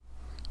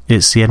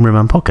It's the Edinburgh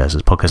Man podcast.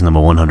 It's podcast number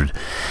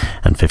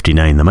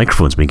 159. The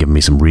microphone's been giving me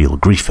some real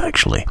grief,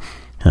 actually,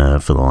 for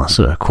the last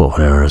quarter of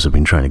an hour as I've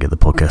been trying to get the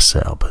podcast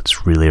set up.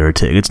 It's really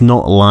irritating. It's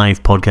not a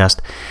live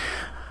podcast.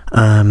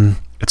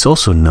 It's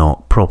also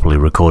not properly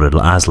recorded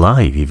as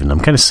live, even. I'm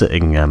kind of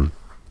sitting...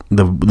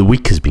 The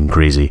week has been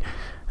crazy.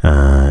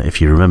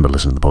 If you remember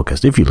listening to the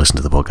podcast, if you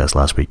listened to the podcast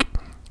last week,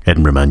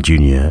 Edinburgh Man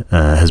Jr.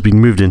 Has been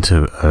moved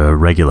into a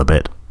regular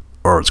bed,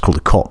 or it's called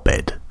a cot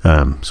bed.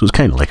 So it's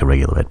kind of like a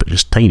regular bed, but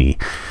just tiny.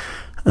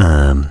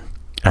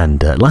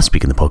 And last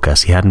week in the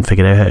podcast, he hadn't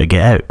figured out how to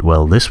get out.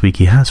 Well, this week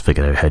he has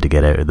figured out how to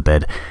get out of the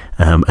bed,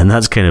 and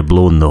that's kind of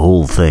blown the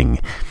whole thing.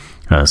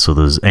 So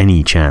there's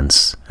any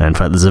chance, in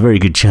fact, there's a very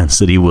good chance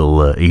that he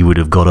would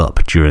have got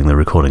up during the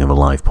recording of a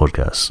live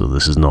podcast. So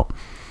this is not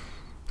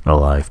a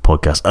live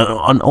podcast,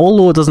 and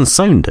although it doesn't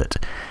sound it,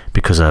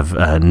 because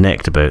I've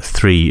necked about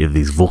 3 of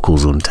these vocal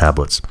zone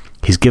tablets,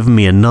 he's given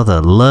me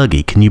another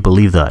lurgy. Can you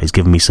believe that? He's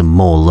given me some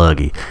more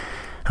lurgy.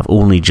 I've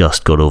only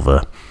just got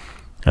over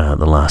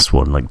the last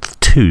one, like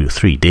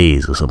 2-3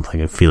 days or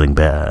something, of feeling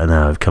better, and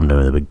now I've come down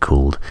with a big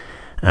cold.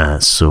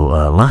 So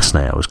last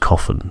night I was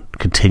coughing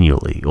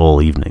continually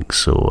all evening,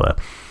 so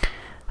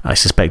I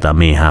suspect that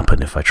may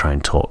happen if I try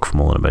and talk for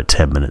more than about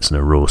 10 minutes in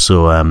a row.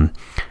 So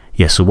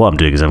so what I'm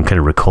doing is I'm kind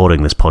of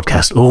recording this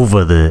podcast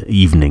over the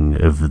evening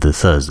of the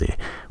Thursday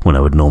when I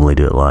would normally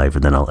do it live,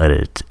 and then I'll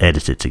edit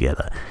it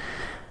together,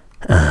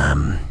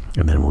 and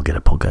then we'll get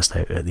a podcast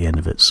out at the end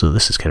of it. So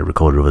this is kind of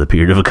recorded over the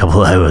period of a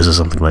couple of hours or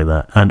something like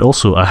that. And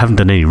also, I haven't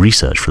done any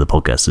research for the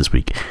podcast this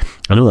week.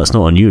 I know that's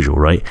not unusual,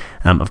 right?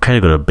 I've kind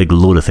of got a big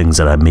load of things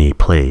that I may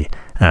play,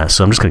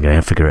 so I'm just going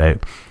to figure it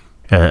out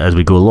as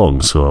we go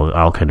along. So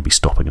I'll kind of be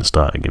stopping and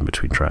starting in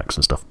between tracks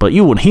and stuff. But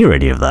you won't hear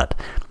any of that.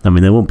 I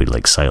mean, there won't be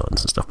like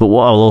silence and stuff. But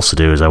what I'll also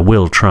do is I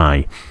will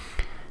try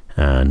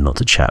not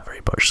to chat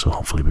very much, so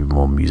hopefully there'll be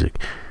more music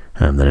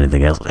than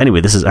anything else.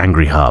 Anyway, this is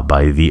Angry Heart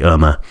by the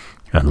Irma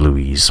and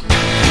Louise. I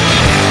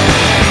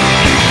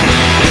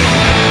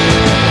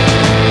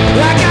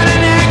got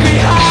an angry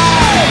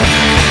heart.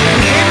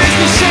 It makes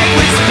me shake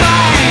with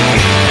spine.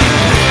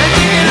 And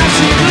thinking I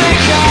should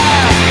flicker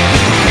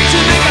to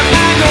make a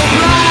man go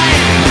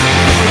blind.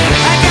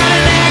 I got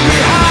an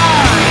angry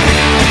heart,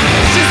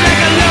 just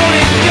like a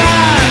loaded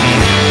gun.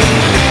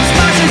 As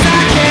much as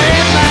I can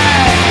hit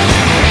back,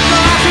 so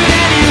I shoot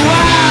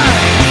anyone.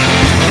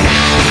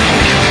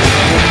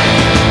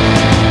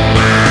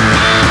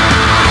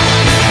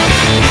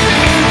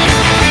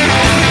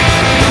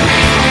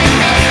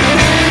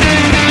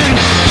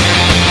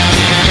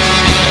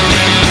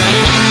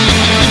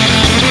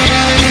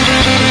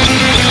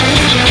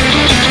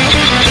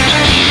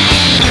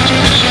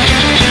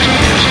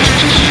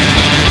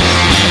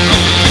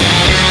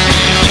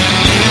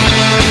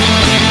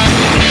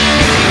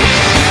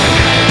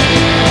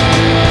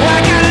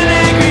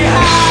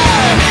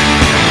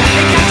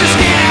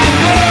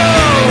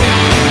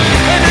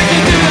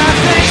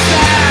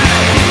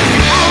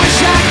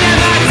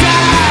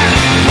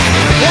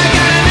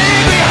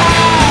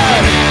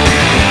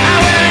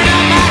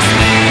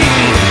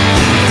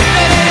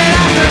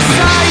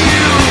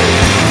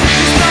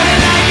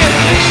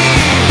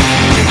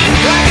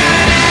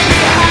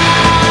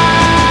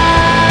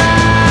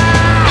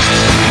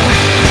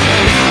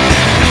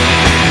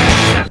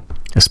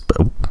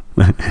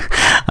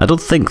 I don't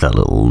think that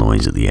little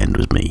noise at the end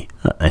was me.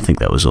 I think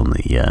that was on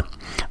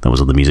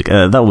the music.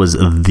 That was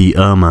the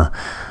Irma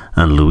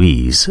and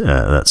Louise.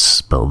 That's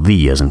spelled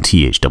the as in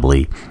THEE.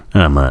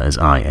 Irma is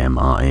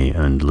IMRA,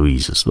 and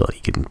Louise as well.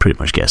 You can pretty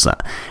much guess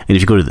that. And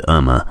if you go to the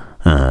Irma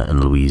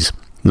and Louise,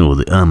 no,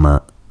 the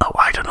Irma. Oh,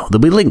 I don't know. There'll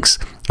be links,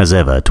 as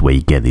ever, to where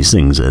you get these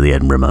things at the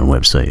Edinburgh Man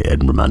website,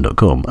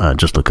 edinburghman.com.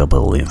 Just look up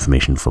all the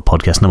information for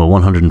podcast number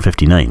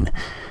 159.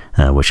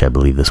 Which I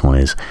believe this one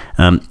is.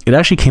 It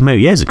actually came out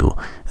years ago,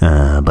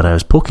 but I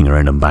was poking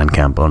around on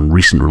Bandcamp on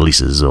recent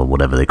releases, or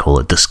whatever they call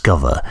it,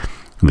 Discover.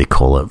 They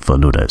call it, for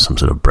no doubt, some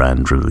sort of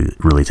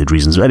brand-related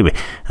reasons. But anyway,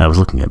 I was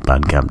looking at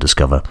Bandcamp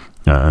Discover,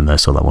 and I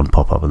saw that one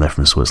pop up, and they're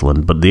from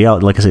Switzerland. But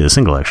like I say, the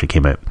single actually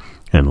came out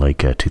in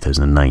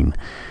 2009.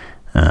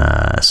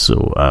 So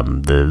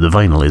the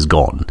vinyl is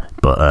gone,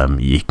 but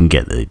you can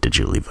get the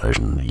digitally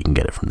version. You can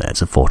get it from there.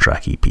 It's a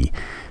 4-track EP.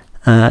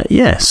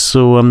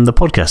 So the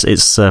podcast,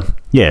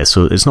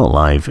 so it's not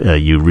live,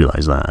 you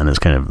realise that, and it's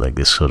kind of like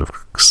this sort of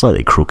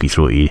slightly croaky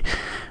throaty.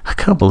 I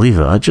can't believe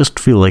it, I just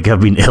feel like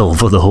I've been ill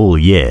for the whole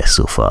year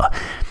so far.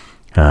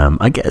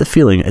 I get the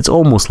feeling it's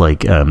almost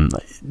like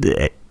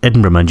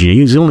Edinburgh Man Jr.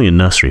 He's only in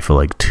nursery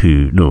for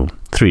 3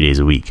 days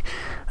a week,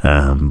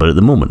 but at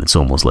the moment it's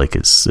almost like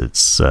it's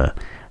I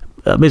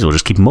may as well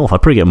just keep him off.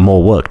 I'd probably get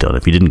more work done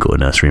if he didn't go to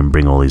nursery and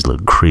bring all these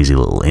crazy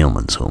little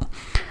ailments home.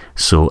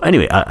 So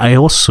anyway, I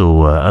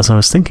also, as I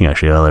was thinking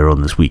actually earlier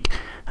on this week,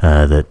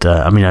 I read,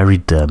 I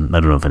don't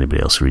know if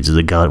anybody else reads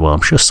The Guardian, well,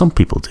 I'm sure some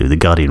people do, the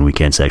Guardian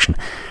weekend section.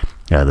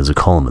 There's a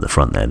column at the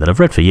front there that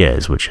I've read for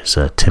years, which is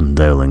Tim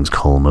Dowling's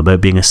column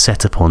about being a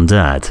set-upon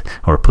dad,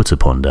 or a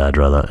put-upon dad,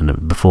 rather,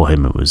 and before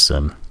him it was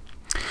John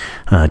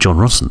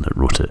Ronson that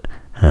wrote it.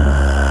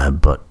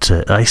 But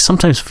I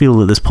sometimes feel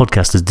that this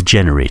podcast is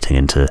degenerating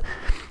into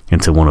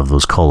one of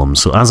those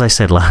columns. So as I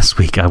said last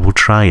week, I will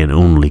try and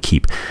only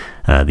keep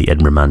the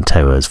Edinburgh Man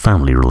Tower as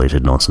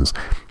family-related nonsense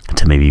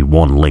to maybe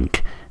one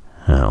link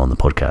on the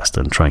podcast,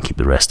 and try and keep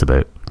the rest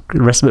about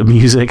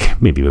music.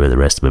 Maybe the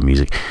rest about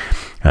music.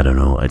 I don't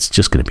know. It's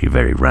just going to be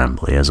very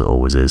rambly, as it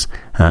always is.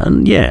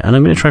 And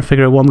I'm going to try and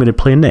figure out what I'm going to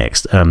play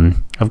next.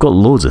 I've got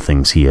loads of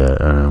things here.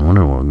 I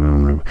wonder what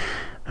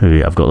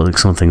I've got. Like,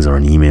 some things are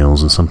on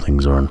emails and some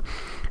things are on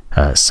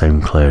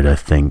SoundCloud. I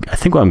think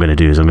what I'm going to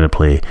do is I'm going to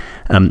play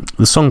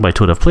the Song by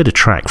Toad. I've played a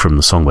track from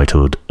the Song by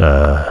Toad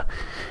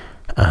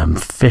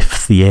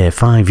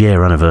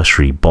 5-year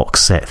anniversary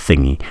box set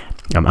thingy.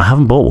 I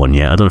haven't bought one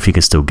yet. I don't know if you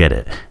can still get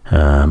it.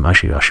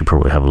 Actually, I should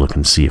probably have a look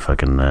and see if I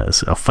can.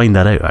 I'll find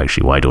that out,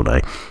 actually. Why don't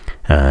I?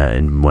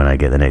 When I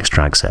get the next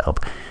track set up.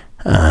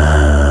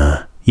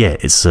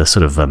 It's a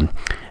sort of a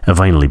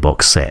vinyl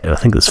box set. I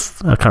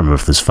can't remember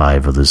if there's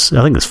 5 or there's.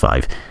 I think there's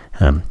 5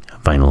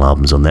 vinyl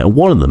albums on there.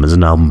 One of them is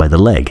an album by The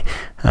Leg.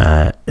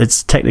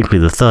 It's technically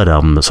the third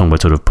album that Song by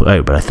Toad have put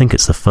out, but I think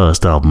it's the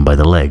first album by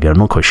The Leg. I'm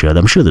not quite sure.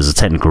 I'm sure there's a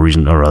technical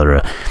reason, or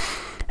rather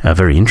a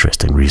very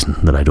interesting reason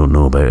that I don't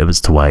know about as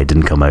to why it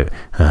didn't come out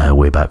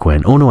way back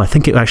when. Oh no, I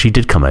think it actually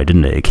did come out,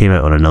 didn't it? It came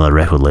out on another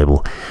record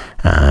label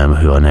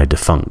who are now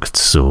defunct.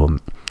 So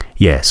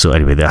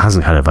anyway, that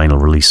hasn't had a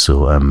vinyl release,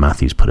 so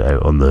Matthew's put it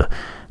out on the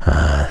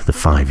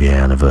 5-year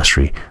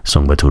anniversary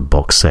Song by Toad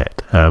box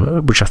set,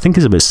 which I think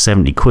is about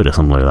 70 quid or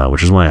something like that,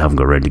 which is why I haven't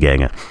got around to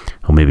getting it.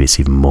 Or maybe it's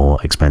even more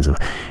expensive.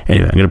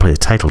 Anyway, I'm going to play the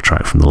title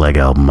track from the Leg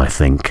album, I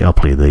think. I'll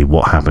play the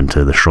What Happened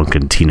to the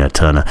Shrunken Tina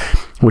Turner,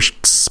 which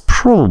is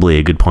probably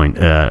a good time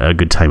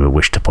at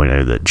which to point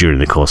out that during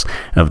the course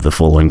of the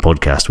following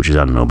podcast, which is,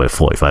 I don't know, about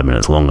 45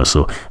 minutes long or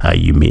so,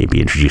 you may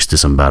be introduced to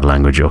some bad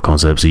language or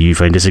concepts that you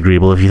find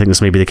disagreeable. If you think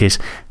this may be the case,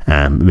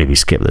 maybe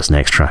skip this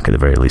next track at the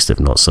very least, if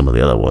not some of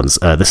the other ones.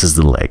 This is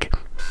The Leg.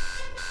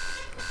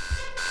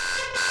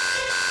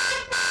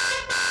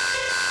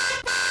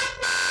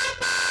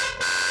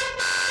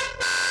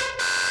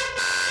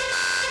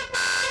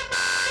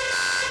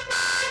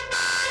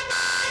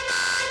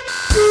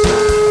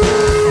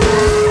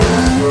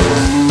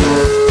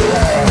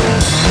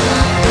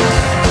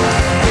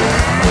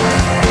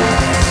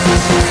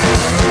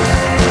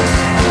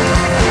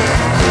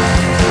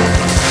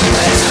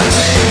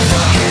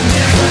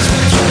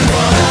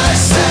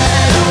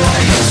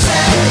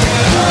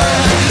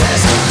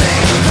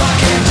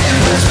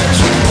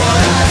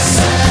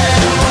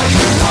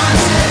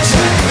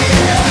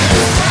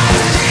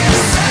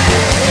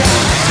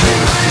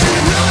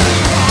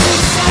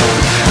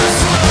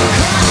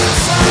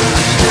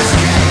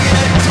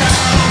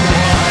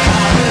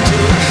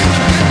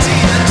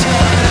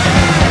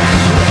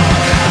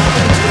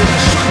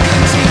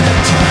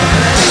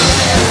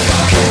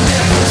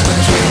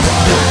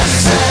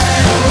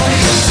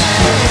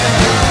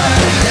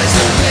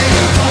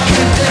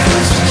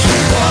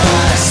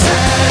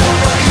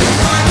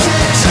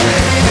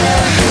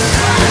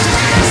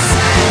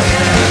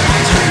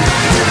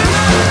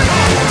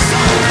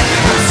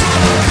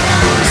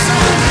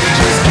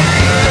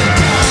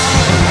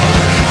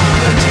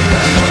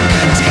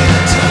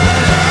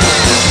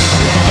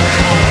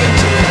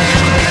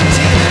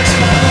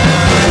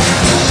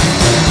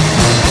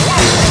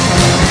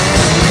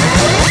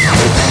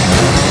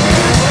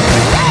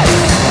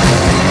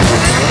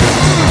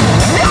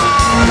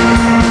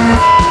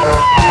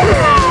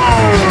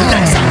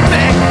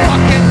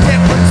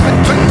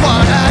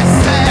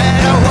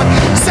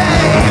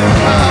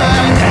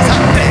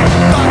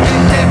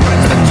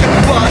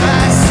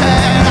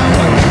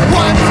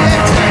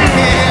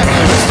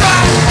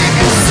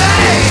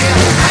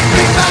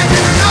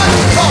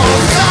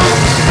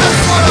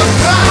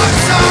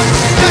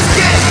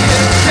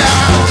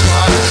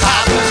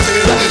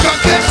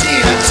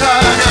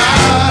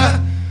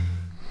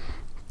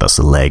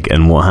 The Leg,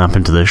 and What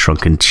Happened to the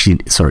Shrunken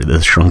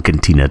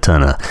Tina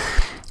Turner.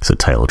 It's a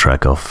title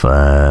track off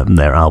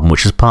their album,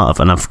 which is part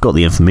of, and I've got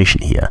the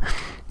information here,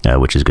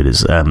 which is good,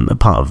 is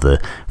part of the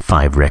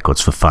 5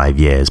 records for 5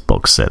 years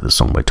box set that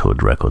Song by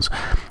Toad Records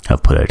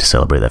have put out to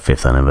celebrate their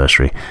 5th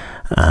anniversary.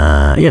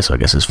 So I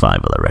guess there's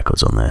 5 other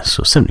records on there,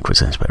 so 70 quid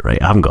sounds about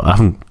right. I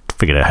haven't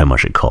figured out how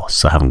much it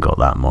costs. I haven't got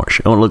that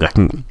much. Oh look,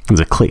 there's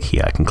a click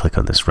here. I can click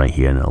on this right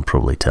here and it'll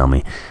probably tell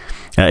me.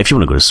 If you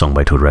want to go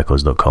to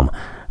songbytoadrecords.com,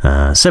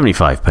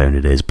 £75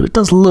 it is, but it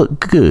does look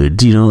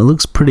good. It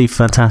looks pretty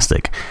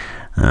fantastic.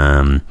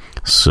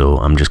 So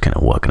I'm just kind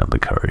of working up the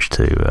courage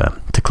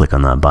to click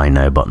on that Buy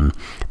Now button.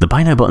 The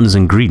Buy Now button's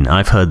in green.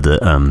 I've heard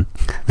that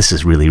this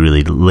is really,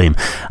 really lame.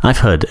 I've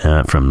heard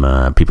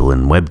from people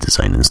in web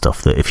design and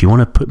stuff that if you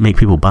want to make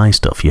people buy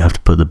stuff, you have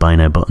to put the Buy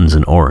Now buttons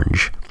in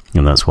orange.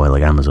 And that's why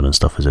like Amazon and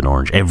stuff is in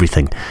orange.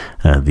 Everything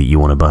that you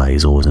want to buy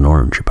is always in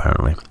orange,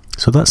 apparently.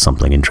 So that's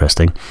something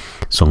interesting.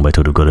 Song by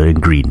Toad have got it in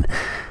green.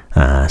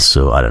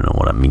 So I don't know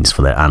what that means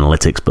for their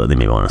analytics, but they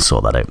may want to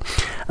sort that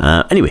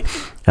out. Anyway,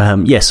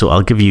 so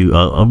I'll give you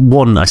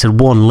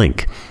one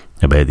link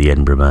about the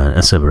Edinburgh Man,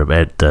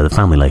 about the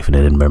family life in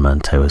Edinburgh Man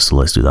Tower, so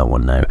let's do that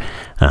one now.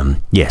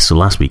 So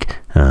last week,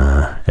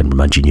 Edinburgh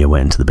Man Jr.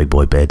 went into the big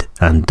boy bed,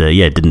 and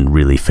didn't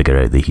really figure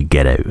out that he could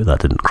get out.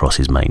 That didn't cross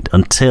his mind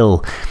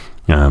until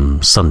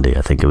Sunday.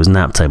 I think it was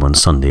nap time on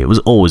Sunday. It was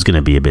always going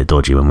to be a bit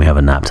dodgy when we have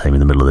a nap time in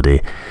the middle of the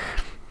day,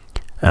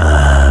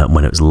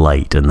 when it was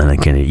light, and then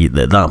again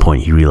at that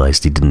point he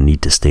realised he didn't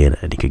need to stay in it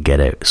and he could get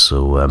out.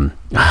 So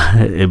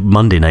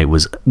Monday night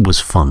was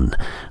fun,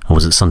 or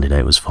was it Sunday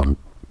night was fun,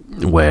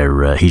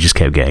 where he just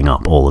kept getting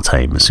up all the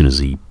time. As soon as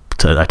I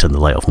turned the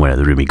light off and went out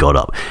of the room, he got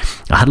up.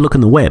 I had a look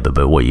on the web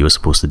about what you were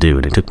supposed to do,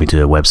 and it took me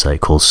to a website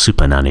called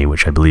Super Nanny,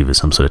 which I believe is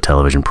some sort of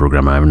television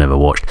program I've never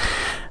watched.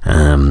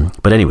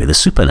 But anyway, the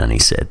Super Nanny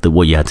said that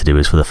what you had to do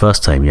is, for the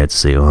first time, you had to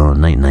say, "Oh,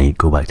 night night,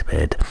 go back to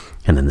bed,"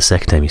 and then the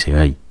second time you say,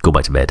 "Oh, go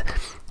back to bed,"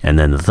 and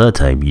then the third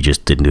time you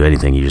just didn't do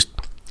anything. You just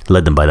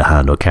led them by the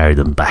hand or carried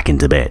them back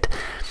into bed.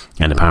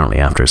 And apparently,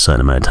 after a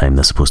certain amount of time,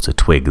 they're supposed to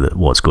twig that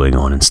what's going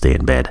on and stay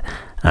in bed.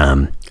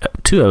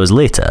 2 hours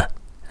later,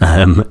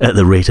 at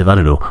the rate of, I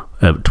don't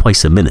know,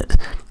 twice a minute,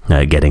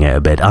 getting out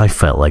of bed, I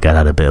felt like I'd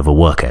had a bit of a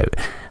workout,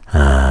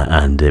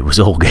 and it was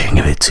all getting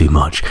a bit too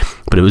much.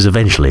 But it was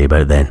eventually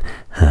about then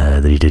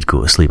that he did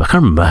go to sleep. I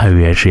can't remember how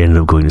he actually ended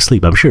up going to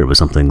sleep. I'm sure it was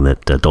something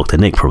that Dr.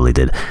 Nick probably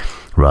did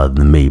rather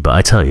than me. But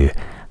I tell you,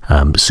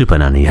 Super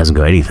Nanny hasn't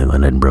got anything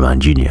on Edinburgh Man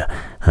Jr.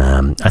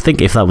 I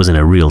think if that was in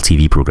a real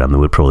TV programme, they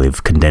would probably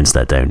have condensed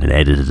that down and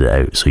edited it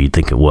out, so you'd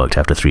think it worked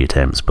after 3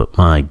 attempts. But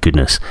my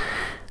goodness,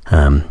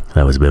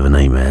 that was a bit of a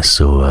nightmare.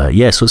 So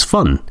so it's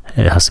fun,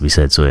 it has to be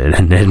said. So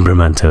in Edinburgh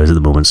Man Towers at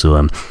the moment.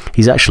 So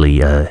he's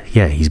actually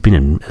he's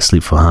been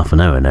asleep for half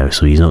an hour now,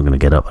 so he's not going to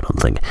get up, I don't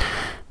think.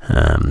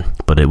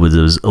 But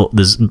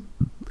there's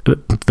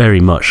very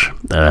much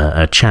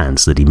a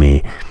chance that he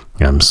may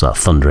start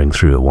thundering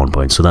through at one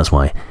point. So that's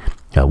why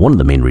one of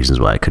the main reasons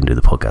why I couldn't do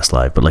the podcast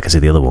live. But like I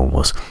said, the other one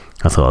was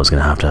I thought I was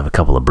going to have a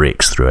couple of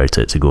breaks throughout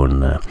it to go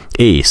and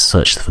A,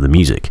 search for the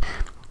music,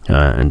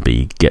 and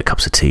B, get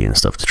cups of tea and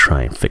stuff to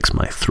try and fix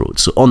my throat.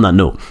 So on that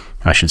note,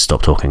 I should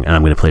stop talking and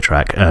I'm going to play a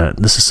track.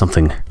 This is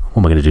something, what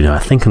am I going to do now? I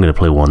think I'm going to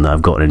play one that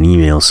I've got in an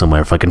email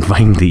somewhere, if I can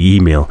find the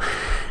email.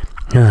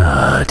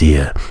 Ah,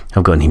 dear.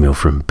 I've got an email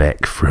from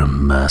Beck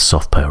from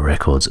Soft Power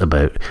Records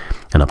about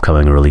an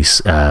upcoming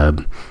release.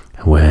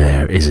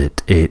 Where is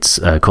it? It's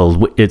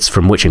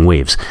from Witching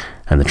Waves,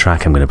 and the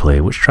track I'm going to play,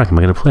 which track am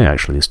I going to play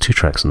actually? There's 2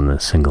 tracks on the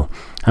single.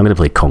 I'm going to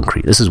play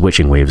Concrete. This is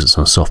Witching Waves, it's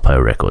on Soft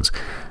Power Records.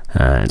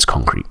 It's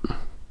Concrete.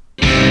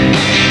 Do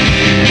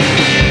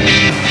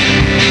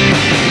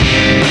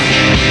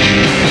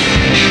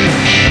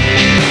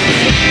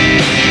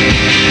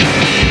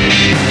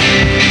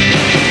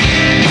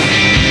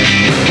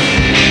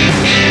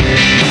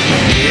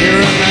you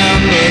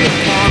remember the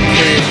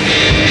concrete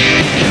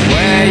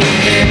where you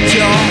hit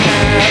your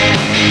head?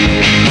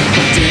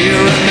 Do you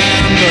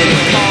remember the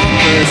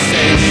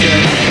conversation?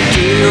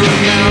 Do you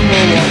remember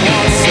what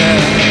was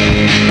said?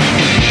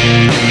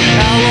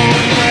 I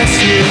won't press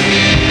you,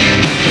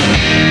 and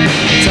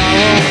I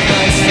won't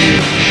press you.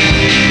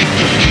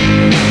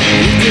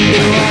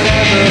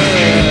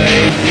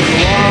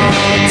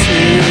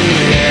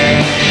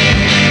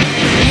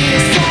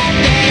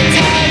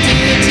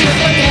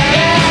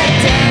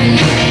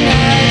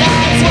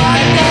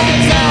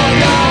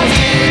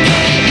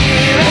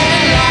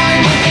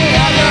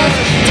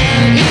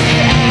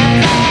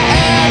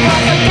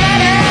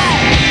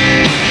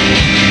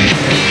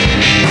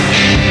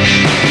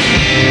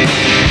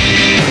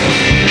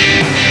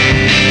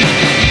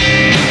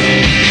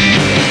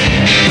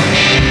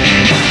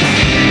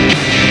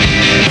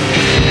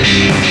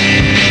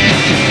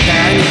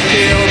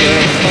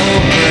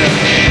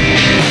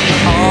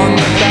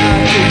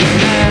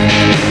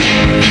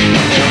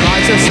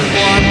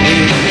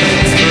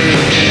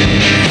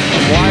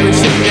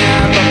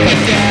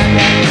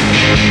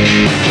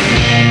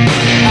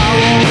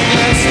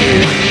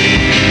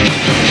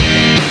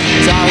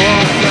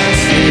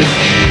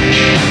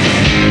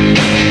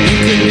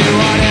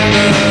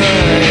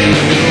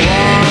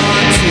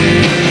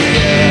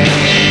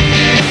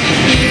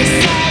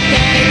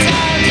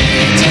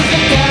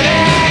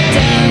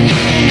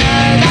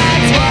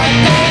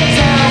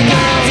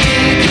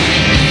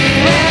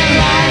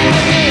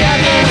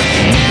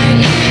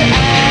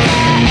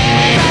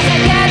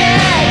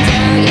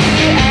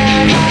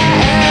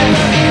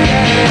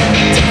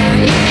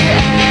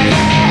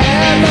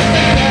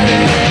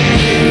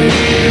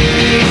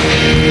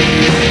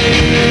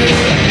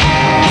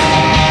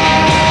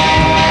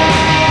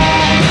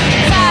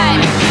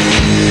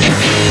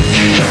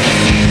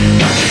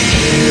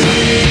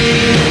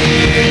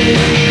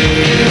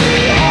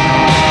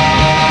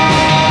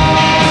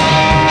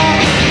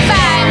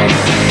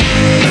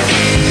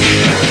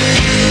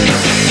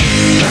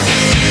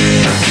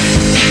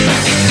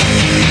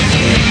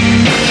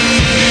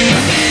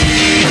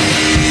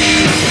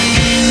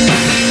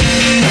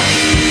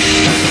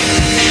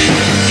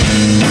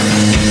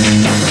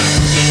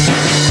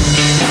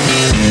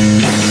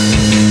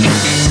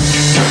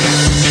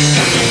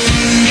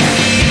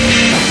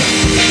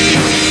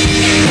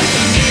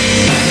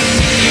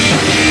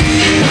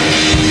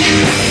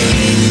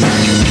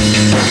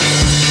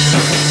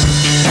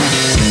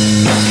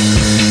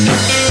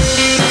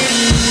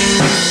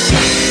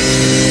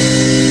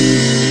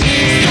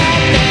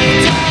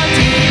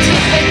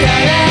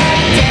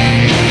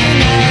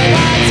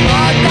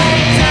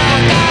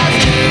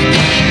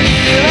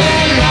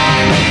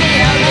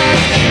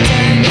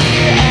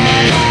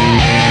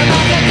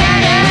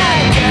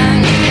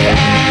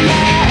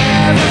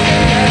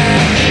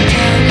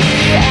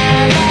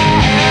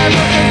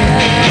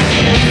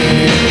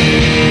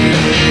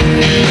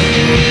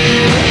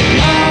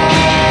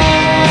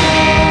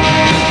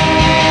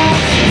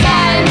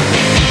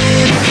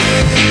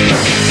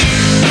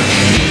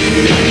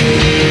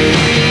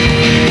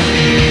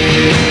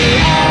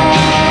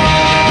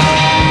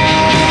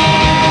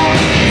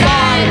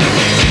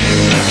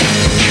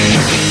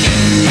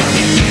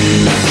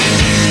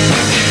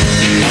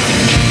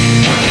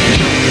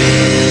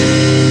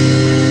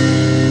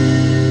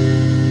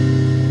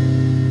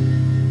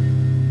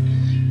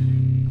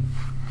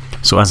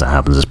 So as it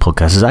happens, this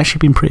podcast has actually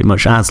been pretty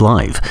much as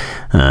live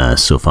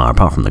so far,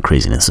 apart from the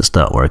craziness at the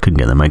start where I couldn't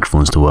get the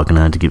microphones to work and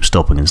I had to keep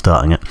stopping and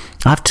starting it.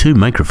 I have two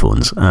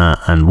microphones,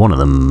 and one of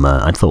them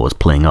I thought was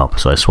playing up,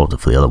 so I swapped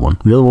it for the other one.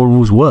 The other one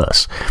was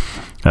worse.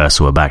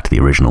 So we're back to the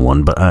original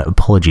one, but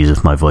apologies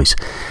if my voice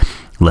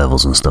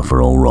levels and stuff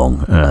are all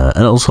wrong.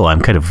 And also,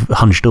 I'm kind of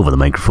hunched over the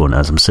microphone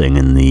as I'm sitting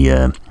in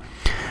the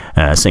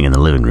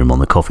living room on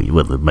the coffee,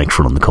 with the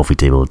microphone on the coffee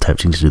table,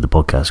 attempting to do the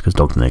podcast because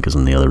Dr. Nick is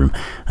in the other room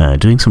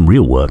doing some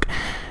real work.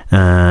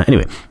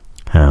 Anyway,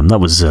 that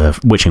was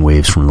Witching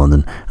Waves from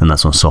London, and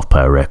that's on Soft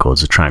Power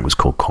Records. The track was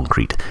called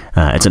Concrete.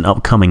 It's an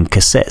upcoming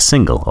cassette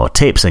single, or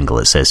tape single,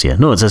 it says here.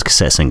 No, it says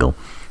cassette single.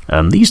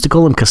 They used to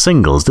call them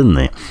cassingles, didn't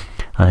they?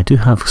 I do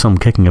have some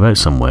kicking about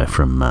somewhere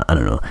from, I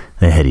don't know,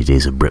 the heady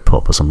days of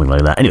Britpop or something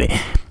like that. Anyway,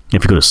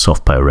 if you go to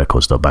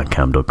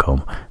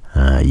softpowerrecords.bandcamp.com,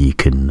 you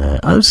can,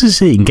 I was going to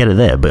say you can get it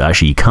there, but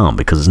actually you can't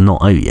because it's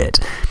not out yet.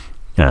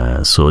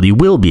 So you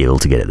will be able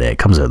to get it there. It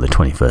comes out on the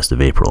 21st of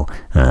April.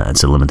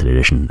 It's a limited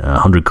edition,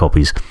 100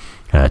 copies,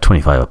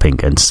 25 are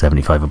pink and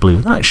 75 are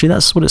blue. Actually,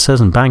 that's what it says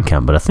on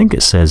Bandcamp, but I think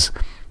it says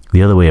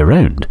the other way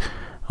around.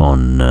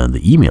 On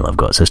the email I've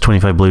got, it says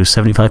 25 blues,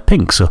 75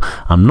 pink, so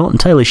I'm not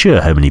entirely sure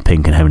how many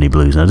pink and how many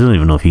blues, and I don't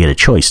even know if you get a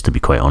choice, to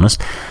be quite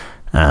honest.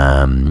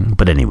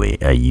 But anyway,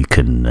 you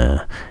can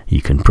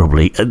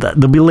probably,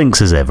 there'll be links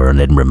as ever on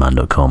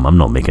edinburghman.com. I'm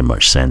not making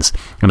much sense,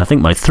 and I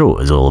think my throat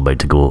is all about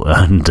to go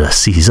and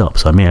seize up,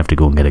 so I may have to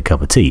go and get a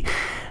cup of tea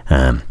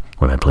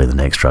when I play the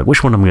next track.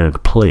 Which one I'm going to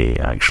play,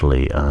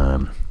 actually?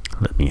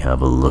 Let me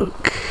have a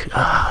look.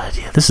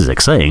 Yeah, this is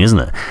exciting, isn't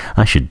it?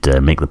 I should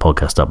make the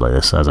podcast up like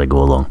this as I go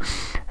along.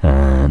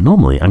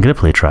 Normally, I'm going to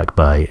play a track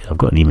by, I've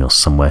got an email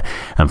somewhere,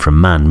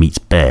 from Man Meets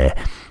Bear.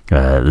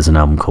 There's an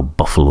album called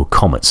Buffalo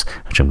Comets,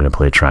 which I'm going to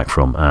play a track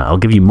from. I'll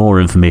give you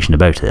more information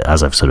about it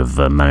as I've sort of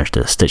managed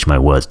to stitch my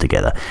words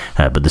together.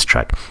 But this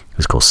track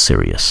is called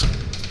Sirius.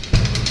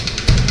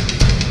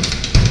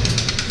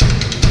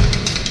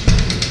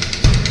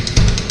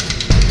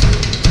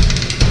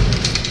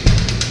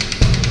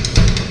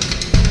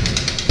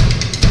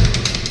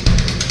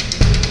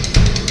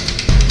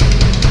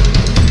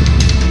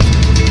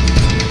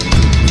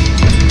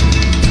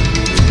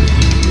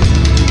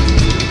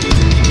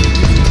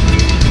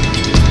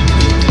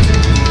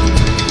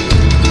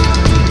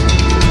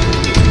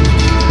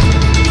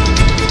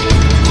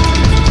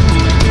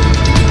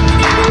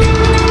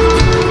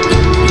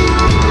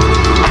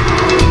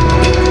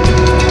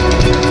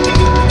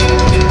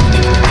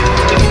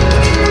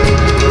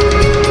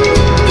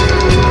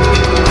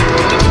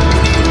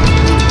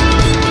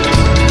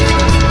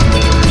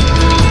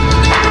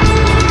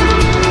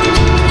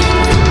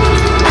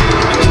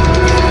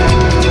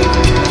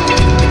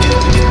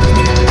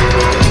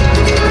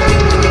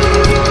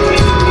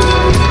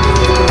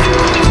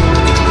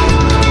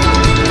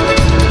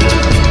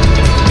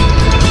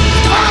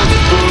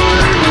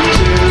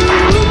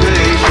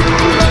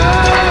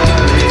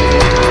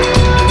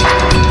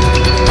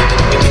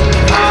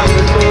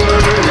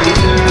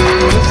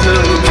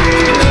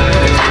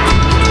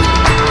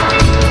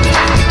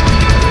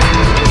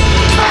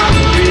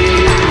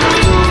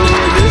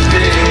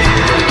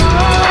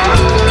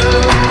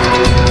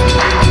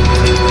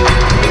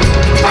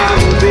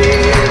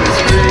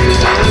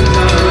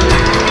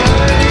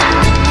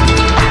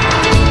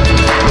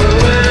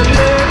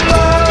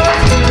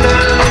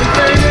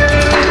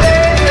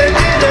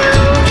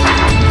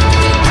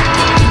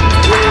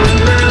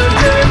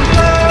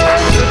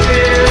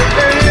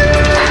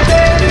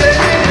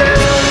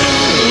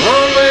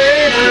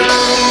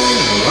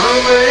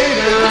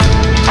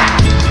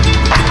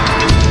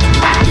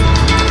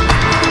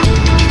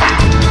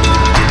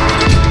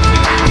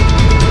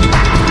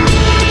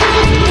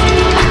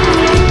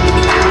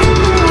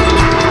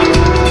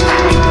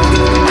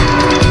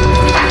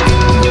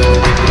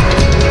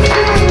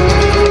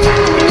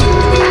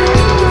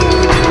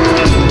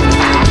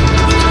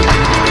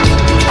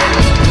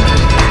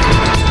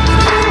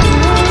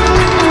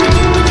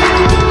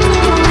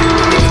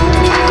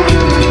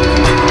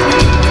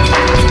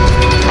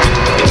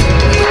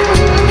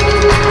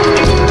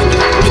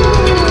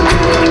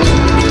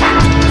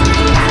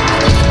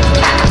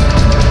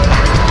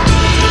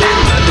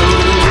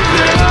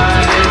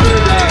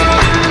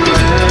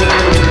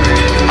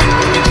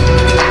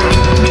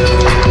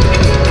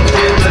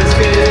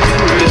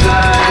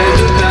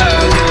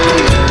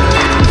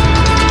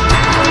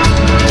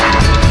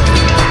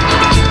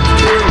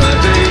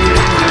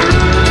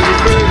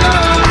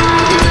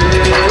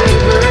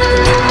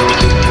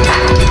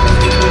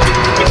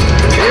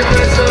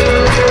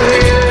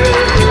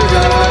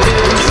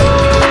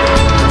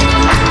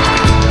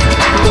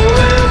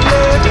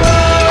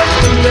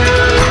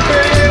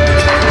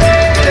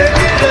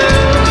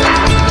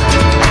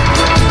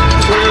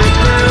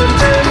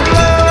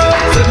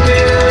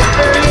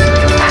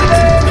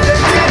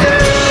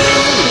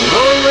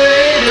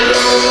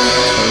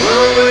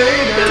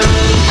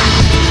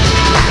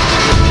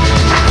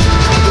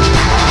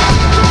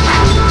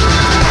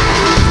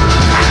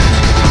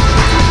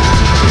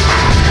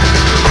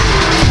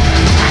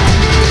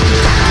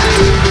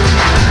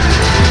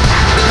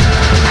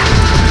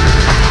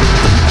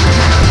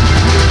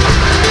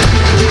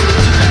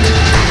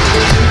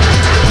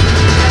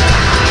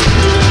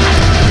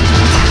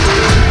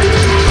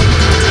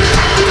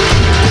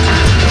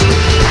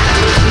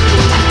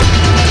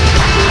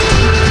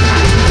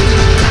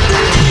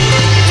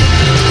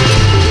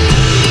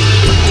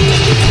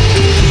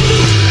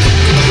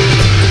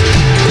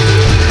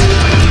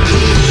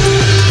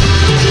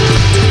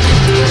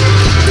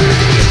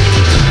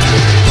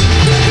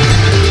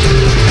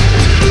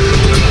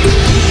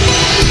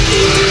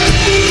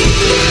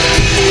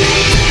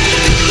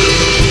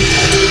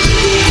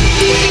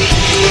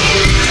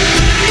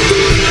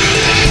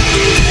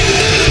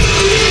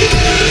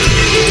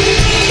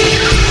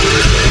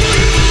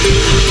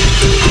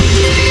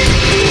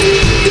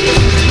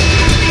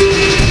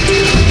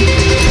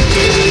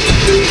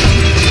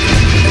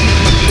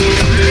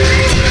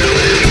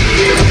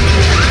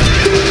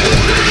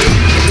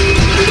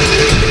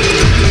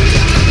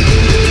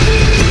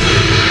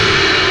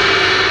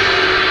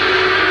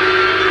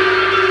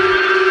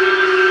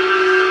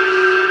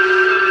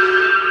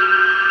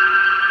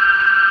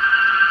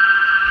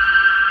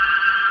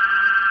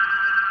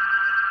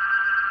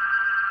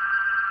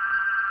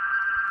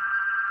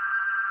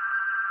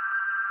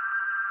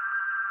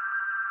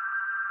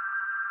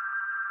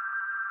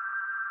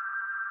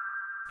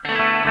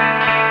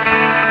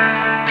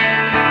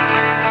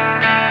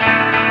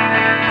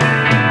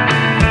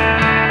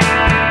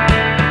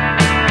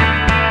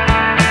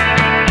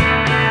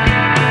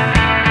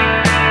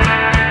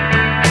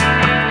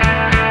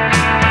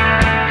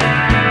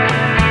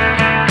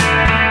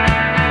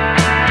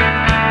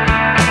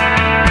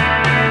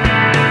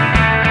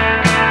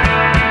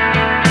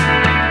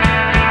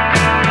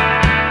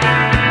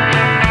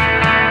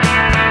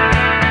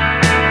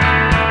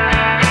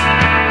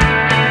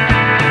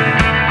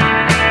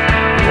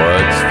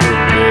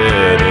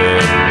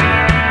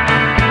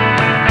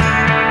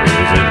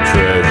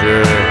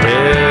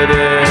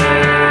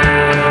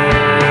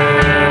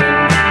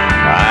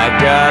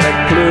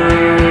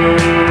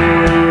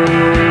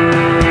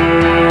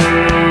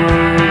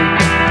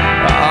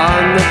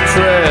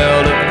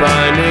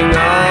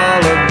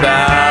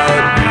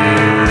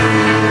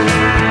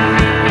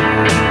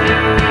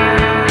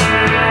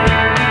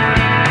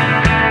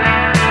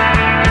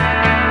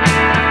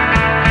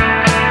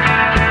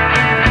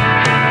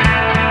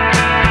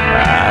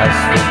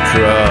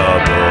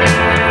 trouble.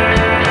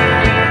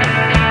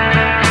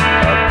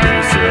 A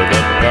piece of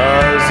the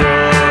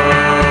puzzle.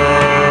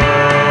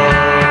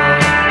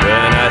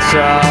 When I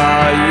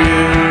saw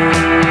you,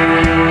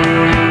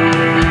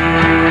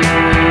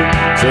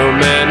 so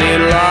many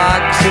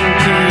locks and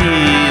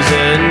keys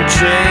and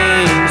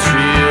chains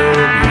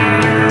filled you.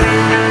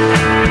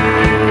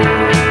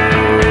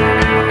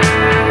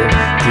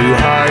 Two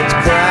hearts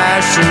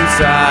crashing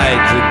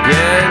sides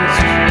against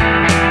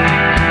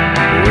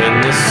when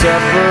the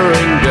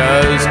suffering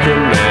does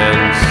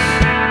commence.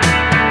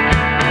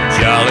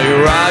 Jolly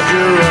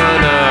Roger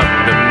run up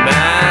the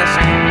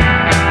mast,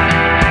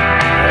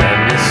 and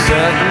the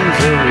sentence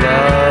of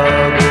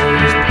love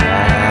is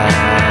past.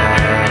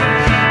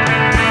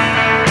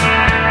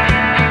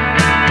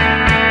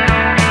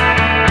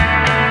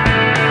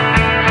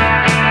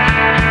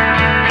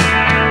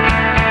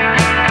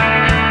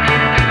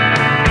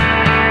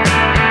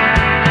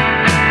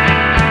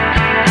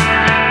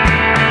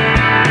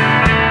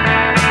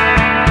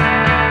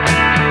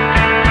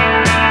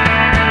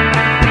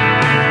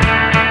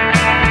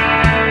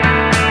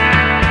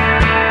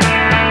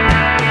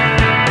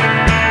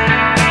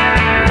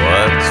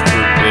 What's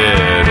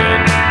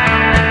forbidden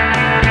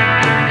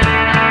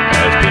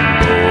has been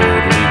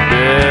boldly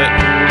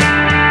bitten.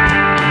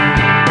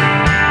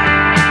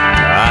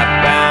 I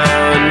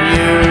found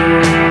you,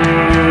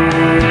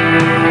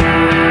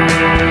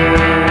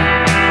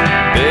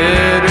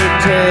 bitter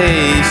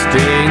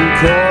tasting,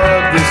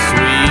 core the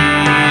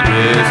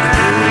sweetest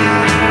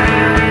fruit.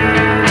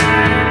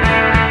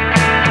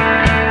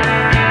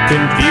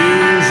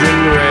 Confusion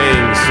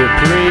reigns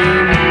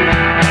supreme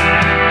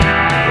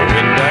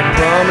when thy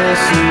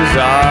promises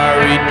are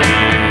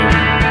redeemed.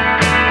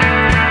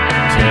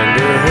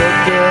 Tender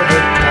hook of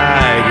a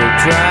tiger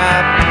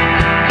trap,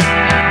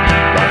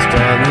 lost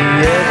on the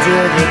edge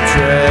of a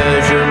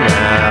treasure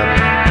map.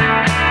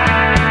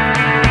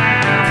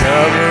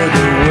 Cover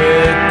the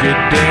wicked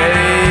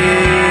days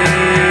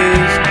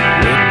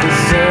with the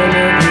scent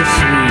of your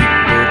sweet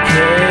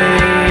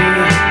bouquet.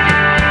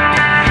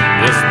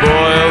 The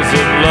spoils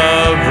of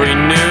love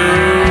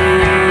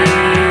renew,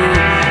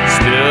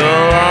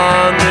 still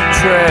on the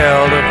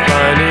trail to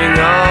finding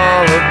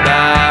all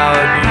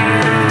about you.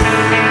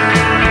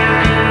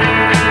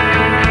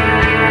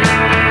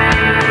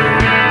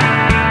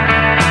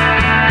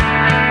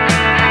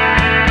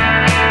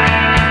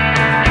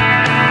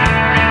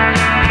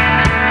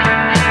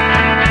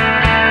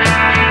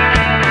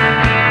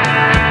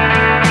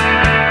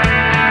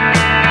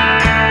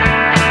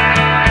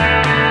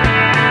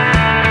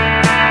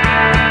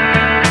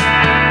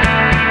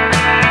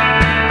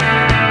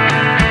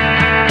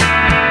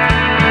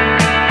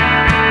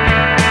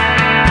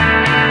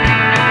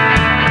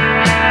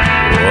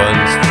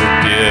 Once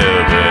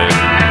forgiven,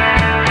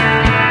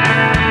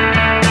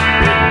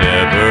 but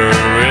never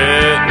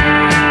written.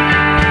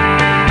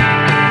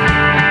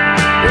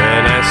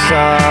 When I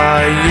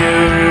saw you,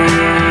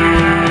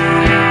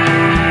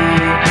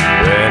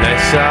 when I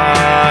saw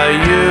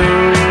you,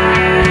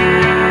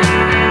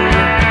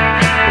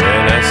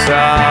 when I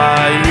saw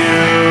you,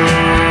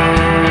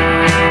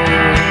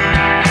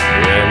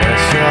 when I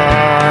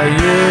saw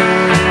you,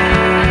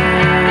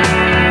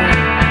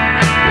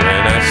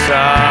 when I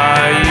saw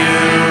you,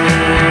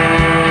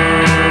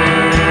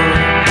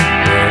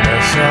 when I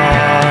saw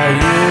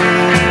you,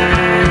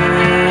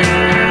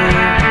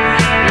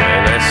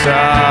 when I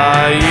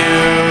saw you.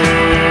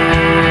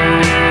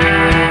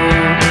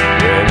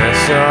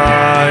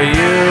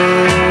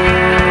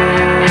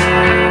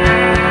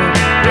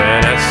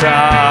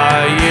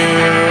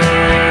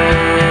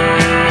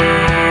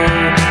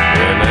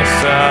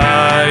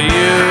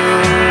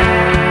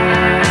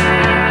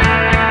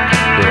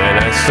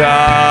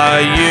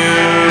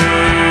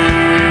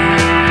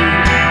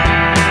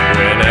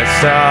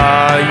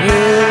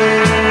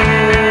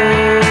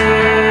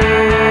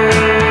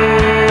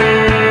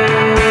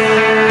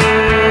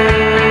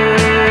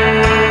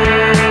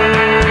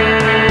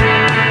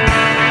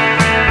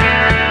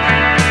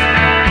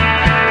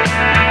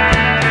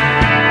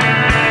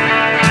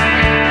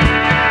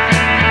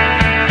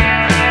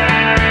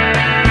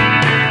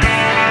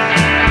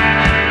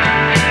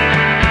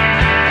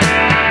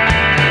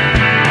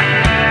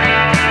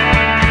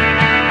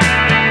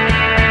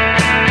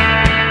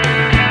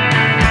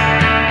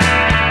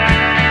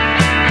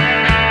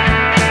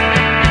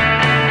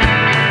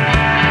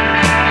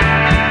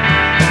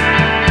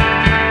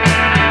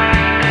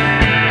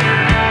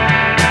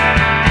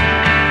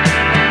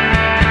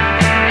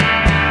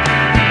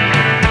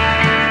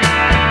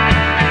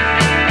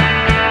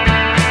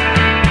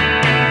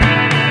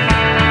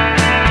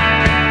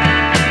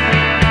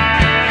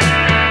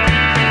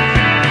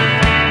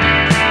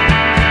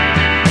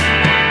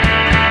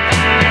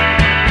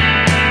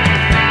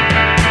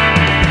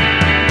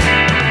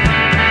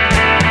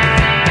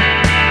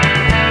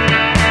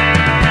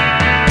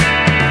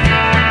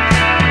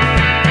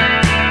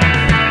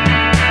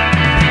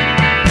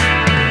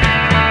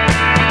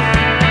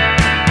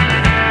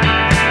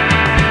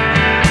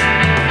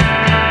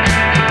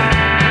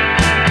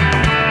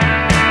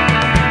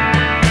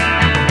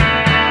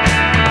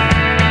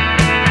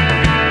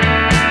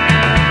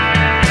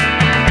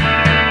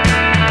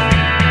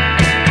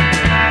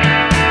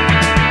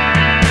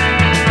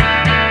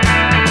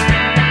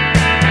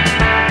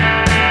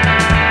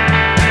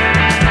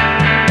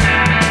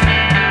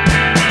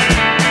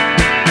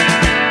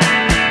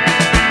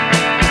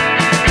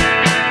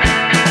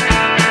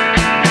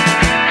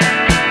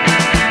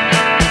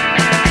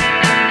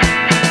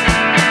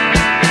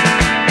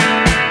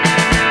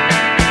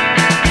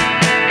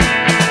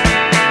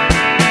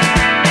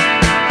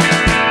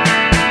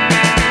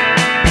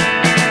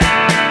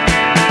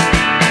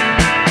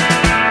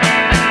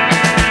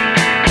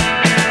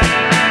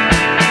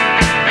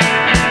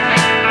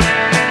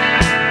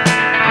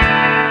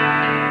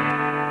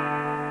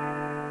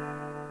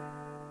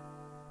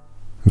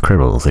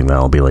 incredible thing that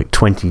I'll be like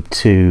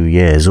 22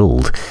 years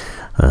old,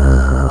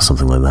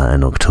 something like that,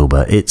 in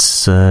October.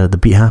 It's the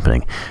Beat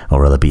Happening,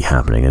 or rather Beat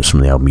Happening. It's from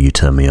the album You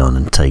Turn Me On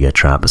and Tiger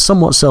Trap. It's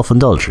somewhat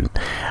self-indulgent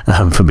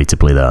for me to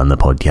play that on the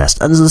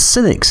podcast. And the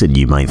cynics in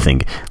you might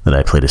think that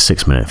I played a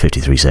 6-minute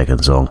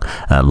 53-second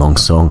long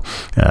song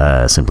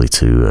simply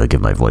to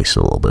give my voice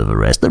a little bit of a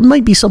rest. There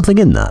might be something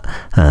in that,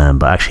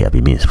 but actually I've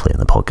been meaning to play on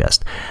the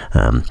podcast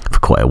for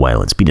quite a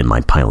while. It's been in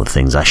my pile of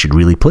things I should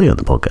really play on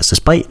the podcast,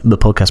 despite the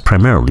podcast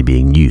primarily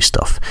being new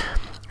stuff.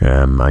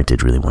 I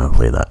did really want to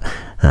play that.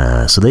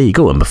 So there you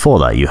go. And before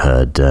that, you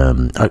heard...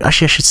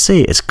 actually, I should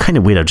say, it's kind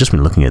of weird. I've just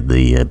been looking at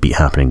the Beat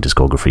Happening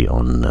discography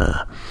on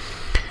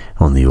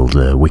the old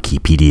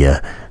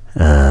Wikipedia,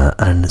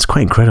 and it's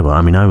quite incredible.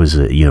 I mean, I was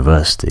at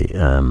university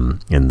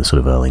in the sort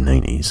of early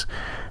 90s,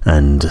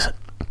 and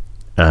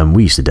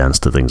we used to dance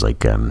to things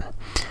like...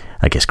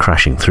 I guess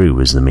Crashing Through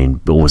was the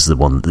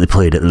one that they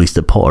played at least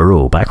at Potter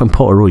Row. Back when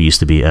Potter Row used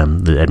to be,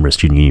 the Edinburgh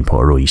Student Union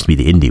Potter Row used to be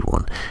the indie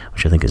one,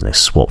 which I think is now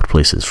swapped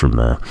places from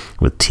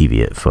with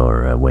TV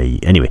for way.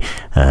 Anyway,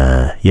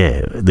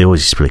 yeah, they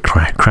always used to play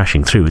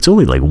Crashing Through. It's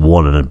only like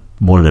one and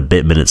a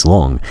bit minutes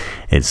long.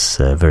 It's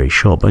very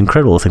short, but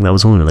incredible. I think that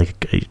was only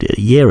like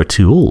a year or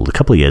two old, a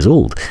couple of years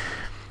old.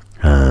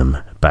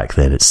 Back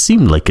then, it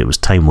seemed like it was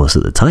timeless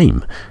at the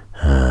time.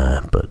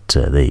 But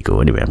there you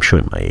go. Anyway, I'm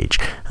showing my age,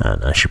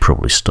 and I should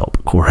probably stop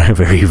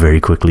very, very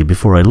quickly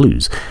before I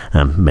lose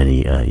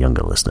many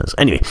younger listeners.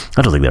 Anyway,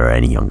 I don't think there are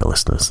any younger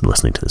listeners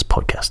listening to this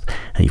podcast.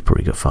 You've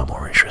probably got far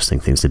more interesting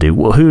things to do.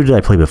 Well, who did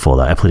I play before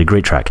that? I played a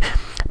great track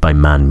by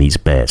Man Meets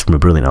Bear. It's from a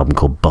brilliant album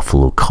called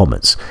Buffalo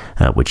Comets,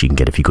 which you can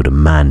get if you go to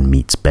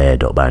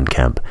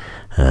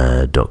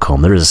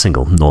manmeetsbear.bandcamp.com. There is a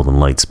single, Northern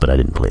Lights, but I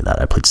didn't play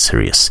that. I played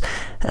Sirius.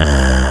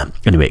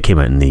 Anyway, it came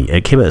out at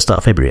the start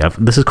of February.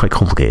 This is quite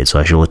complicated, so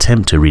I shall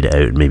attempt to read it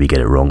out and maybe get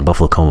it wrong.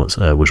 Buffalo Comets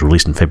was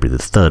released on February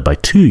the 3rd by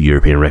 2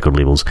 European record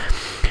labels,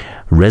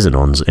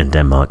 Resonance in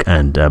Denmark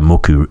and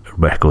Moku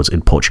Records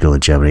in Portugal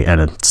and Germany,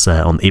 and it's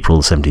on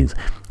April the 17th.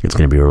 It's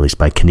going to be released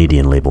by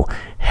Canadian label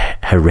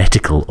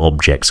Heretical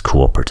Objects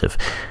Cooperative.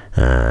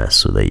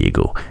 So there you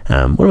go. What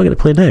am I going to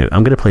play now?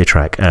 I'm going to play a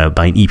track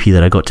by an EP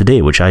that I got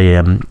today, which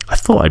I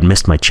thought I'd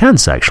missed my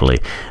chance, actually.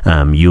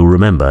 You'll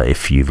remember,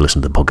 if you've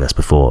listened to the podcast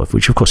before,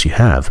 which of course you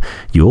have,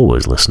 you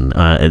always listen.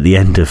 At the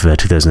end of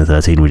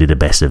 2013, we did a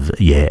best of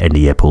end of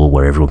year poll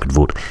where everyone could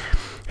vote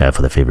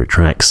for their favourite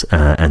tracks,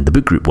 and the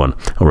Book Group one,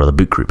 or rather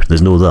Book Group,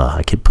 there's no the,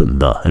 I keep putting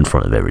the in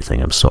front of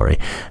everything, I'm sorry.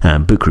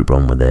 Book Group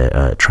one with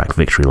their track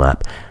Victory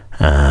Lap.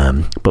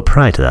 But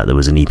prior to that, there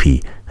was an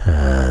EP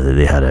that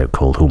they had out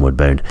called Homeward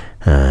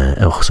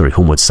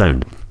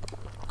Sound,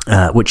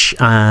 which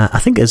I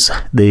think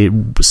they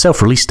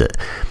self-released it,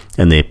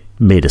 and they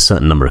made a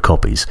certain number of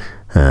copies,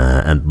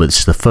 but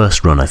it's the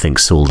first run I think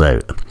sold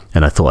out,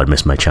 and I thought I'd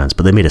missed my chance,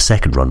 but they made a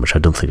second run, which I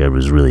don't think I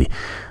was really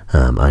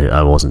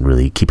I wasn't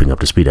really keeping up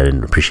to speed. I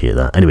didn't appreciate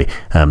that. Anyway,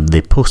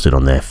 they posted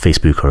on their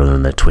Facebook or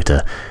on their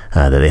Twitter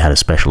that they had a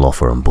special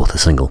offer on both the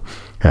single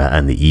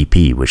and the EP,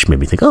 which made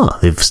me think,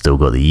 they've still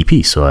got the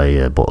EP, so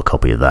I bought a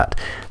copy of that.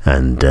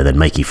 And then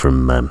Mikey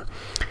from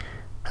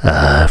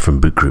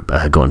Book Group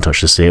got in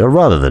touch to say, or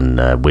rather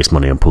than waste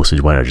money on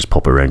postage, why not just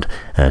pop around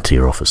to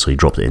your office? So he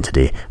dropped it in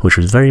today, which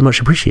was very much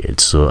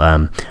appreciated. So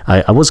I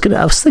was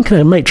thinking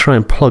I might try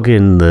and plug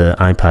in the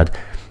iPad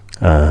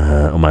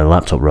on my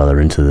laptop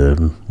rather into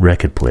the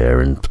record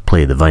player and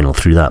play the vinyl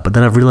through that, but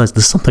then I've realised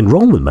there's something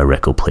wrong with my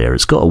record player.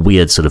 It's got a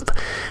weird sort of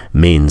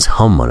mains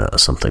hum on it or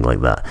something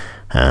like that.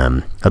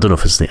 I don't know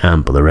if it's the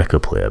amp or the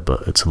record player,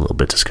 but it's a little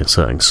bit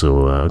disconcerting,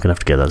 so I'm going to have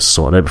to get that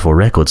sorted out before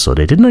Record Store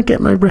Day. Didn't I get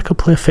my record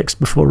player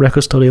fixed before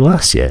Record Store Day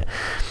last year?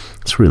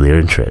 It's really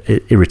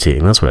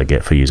irritating. That's what I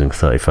get for using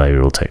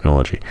 35-year-old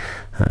technology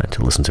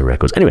to listen to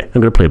records. Anyway, I'm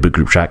going to play a Book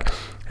Group track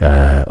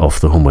off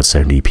the Homeward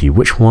Sound EP.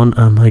 Which one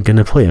am I going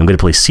to play? I'm going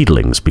to play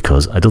Seedlings,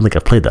 because I don't think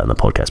I've played that on the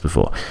podcast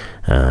before.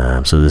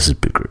 So this is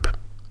Book Group.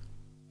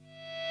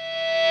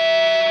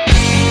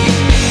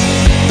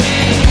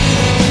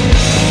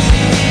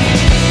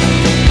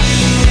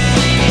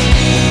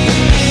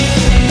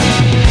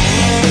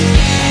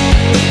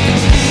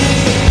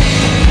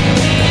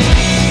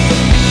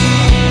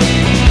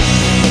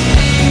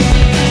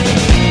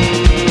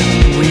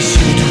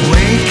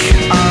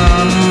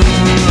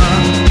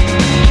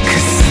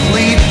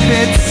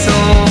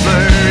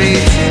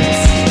 Overrated.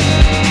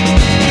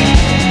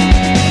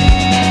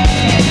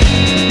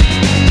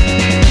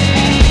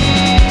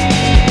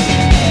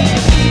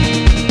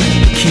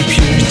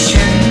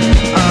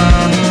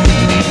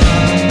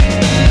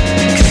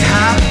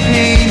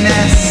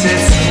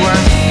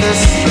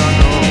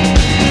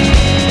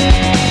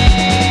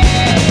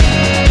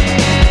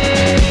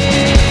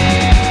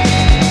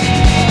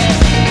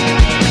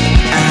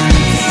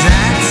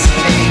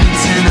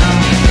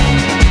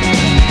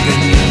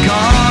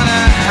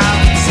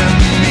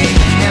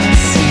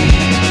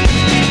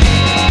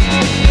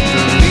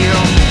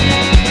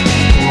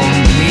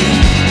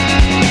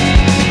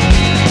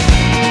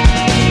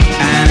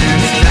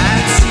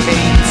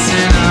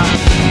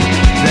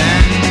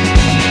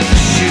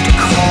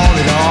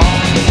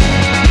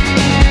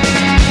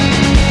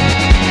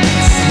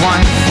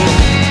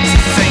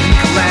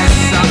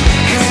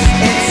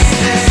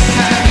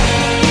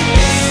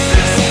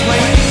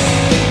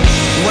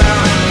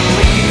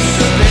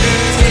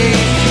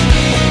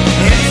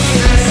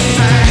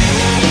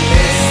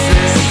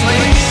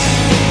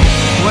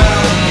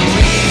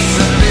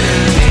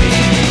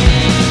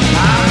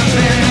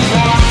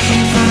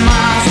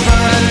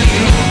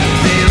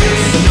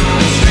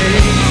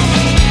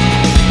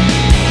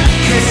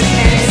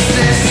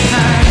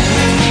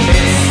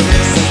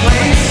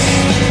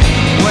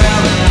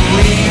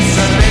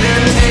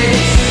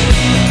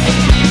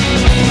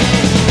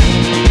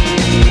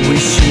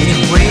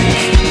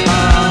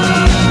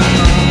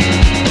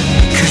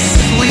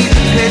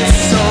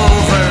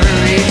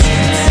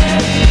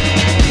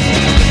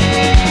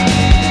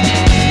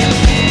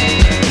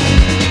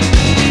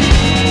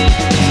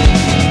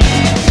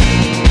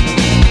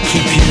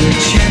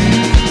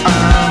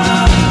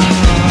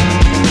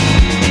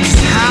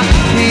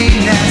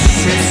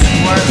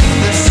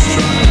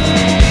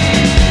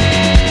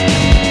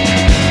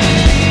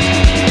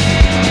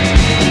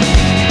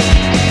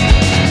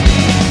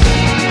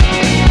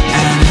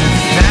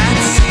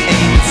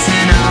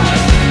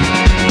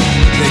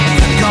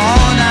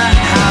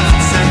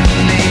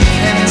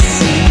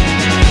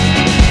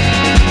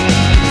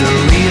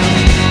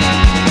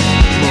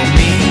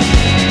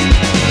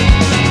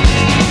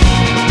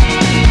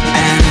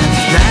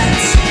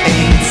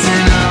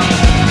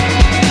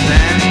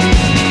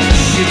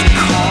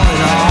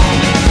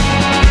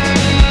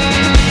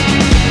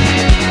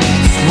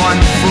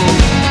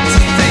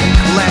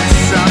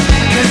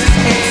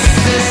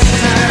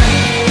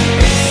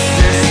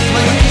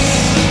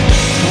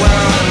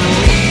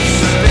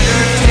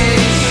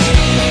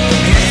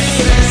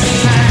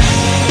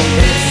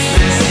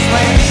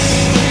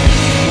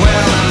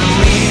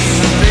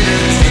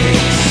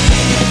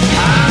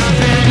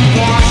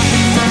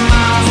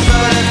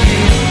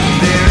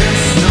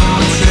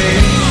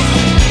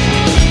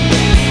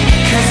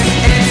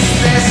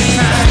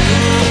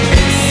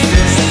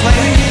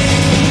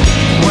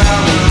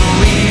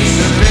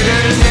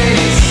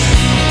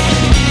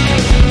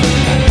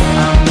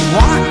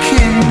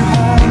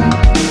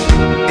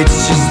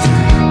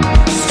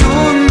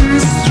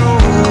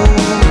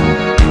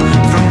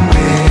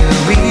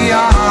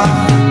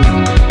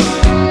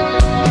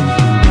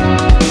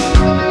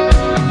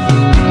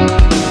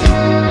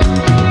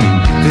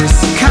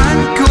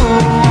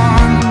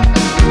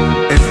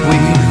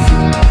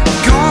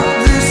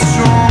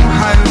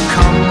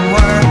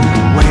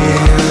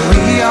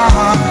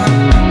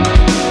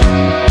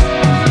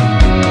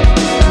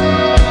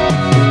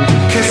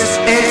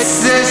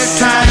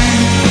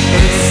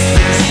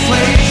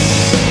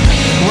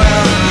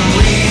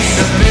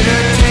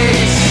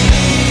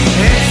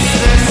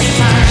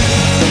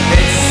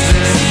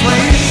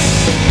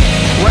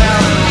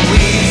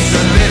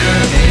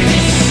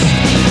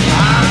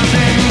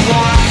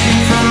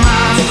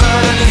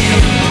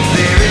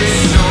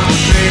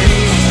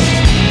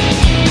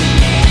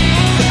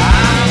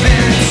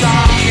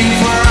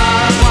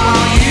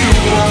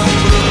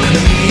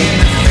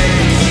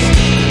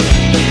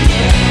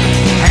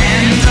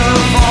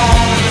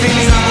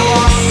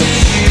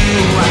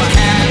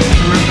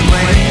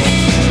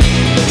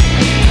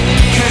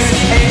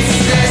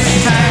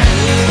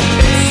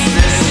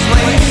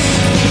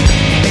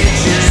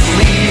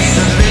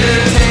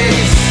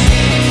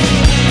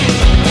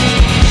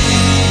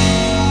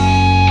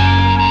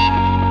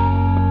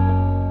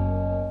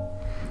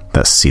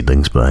 That's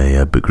Seedlings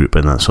by Book Group,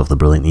 and that's off the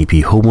brilliant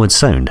EP Homeward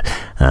Sound,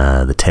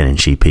 the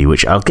 10-inch EP,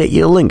 which I'll get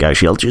you a link.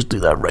 Actually, I'll just do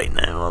that right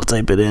now. I'll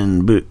type it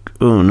in. Book.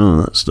 Oh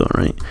no, that's not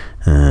right.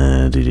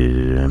 I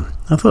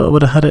thought I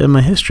would have had it in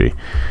my history.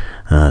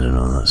 I don't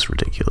know, that's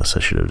ridiculous.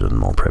 I should have done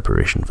more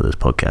preparation for this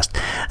podcast.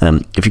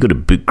 If you go to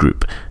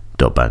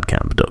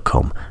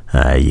bookgroup.bandcamp.com,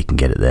 you can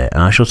get it there.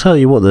 And I shall tell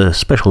you what the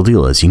special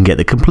deal is. You can get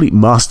the complete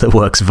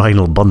Masterworks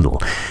vinyl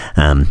bundle,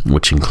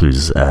 which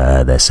includes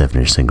their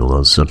 7-inch single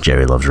on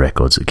Jerry Loves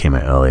Records that came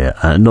out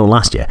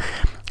last year.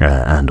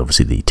 And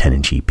obviously the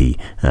 10-inch EP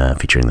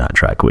featuring that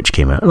track, which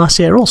came out last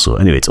year also.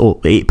 Anyway, it's all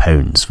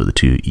 £8 for the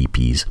two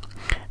EPs,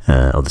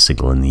 or the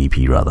single and the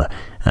EP rather.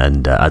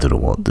 And I don't know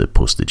what the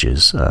postage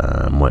is.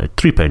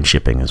 £3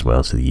 shipping as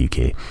well to the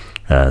UK.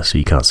 So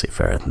you can't say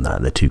fairer than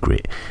that. They're two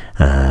great.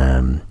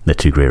 They're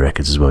two great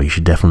records as well. You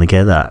should definitely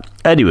get that.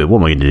 Anyway, what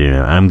am I going to do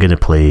now? I'm going to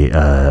play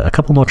a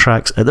couple more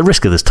tracks at the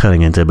risk of this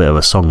turning into a bit of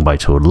a song by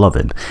Toad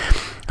Lovin'.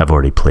 I've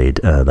already played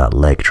that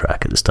leg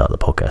track at the start of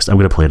the podcast. I'm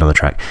going to play another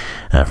track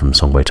from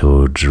Song by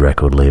Toad's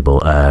record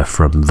label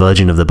from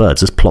Virgin of the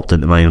Birds. This plopped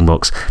into my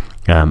inbox.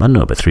 I don't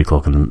know, about 3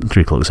 o'clock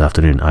this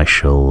afternoon. I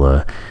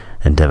shall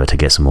endeavour to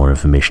get some more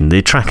information.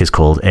 The track is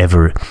called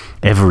Every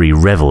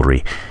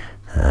Revelry.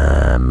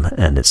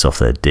 And it's off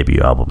their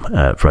debut album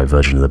by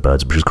Virgin of the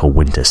Birds, which is called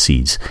Winter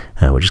Seeds,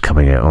 which is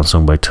coming out on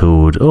Song by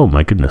Toad. Oh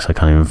my goodness, I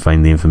can't even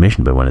find the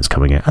information about when it's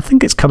coming out. I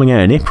think it's coming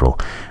out in April,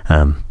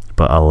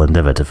 but I'll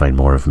endeavour to find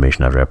more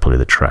information after I play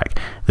the track.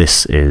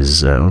 This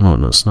is oh no,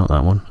 it's not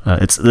that one.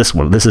 It's this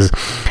one. This is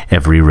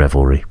Every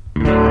Revelry.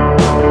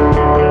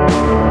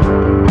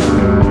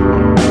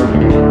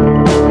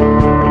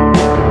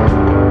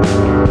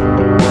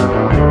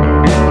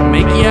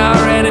 Make your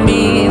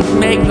enemies,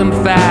 make them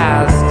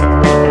fast.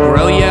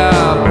 Grow your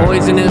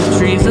poisonous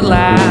trees at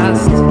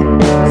last.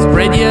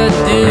 Spread your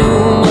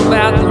doom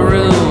about the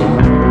room.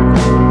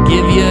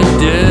 Give your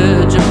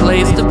dirge a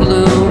place to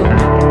bloom.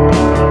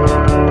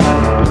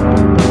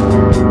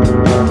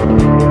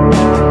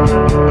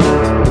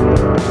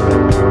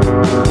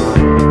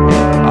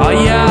 All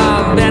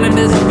your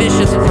venomous,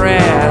 vicious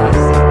prayers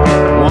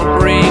won't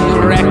bring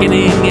a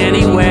reckoning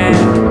anywhere.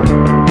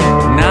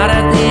 Not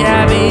at the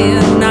Abbey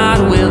and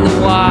not with the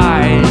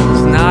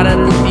wise. Not at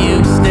the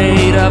view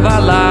state of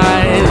our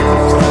lives.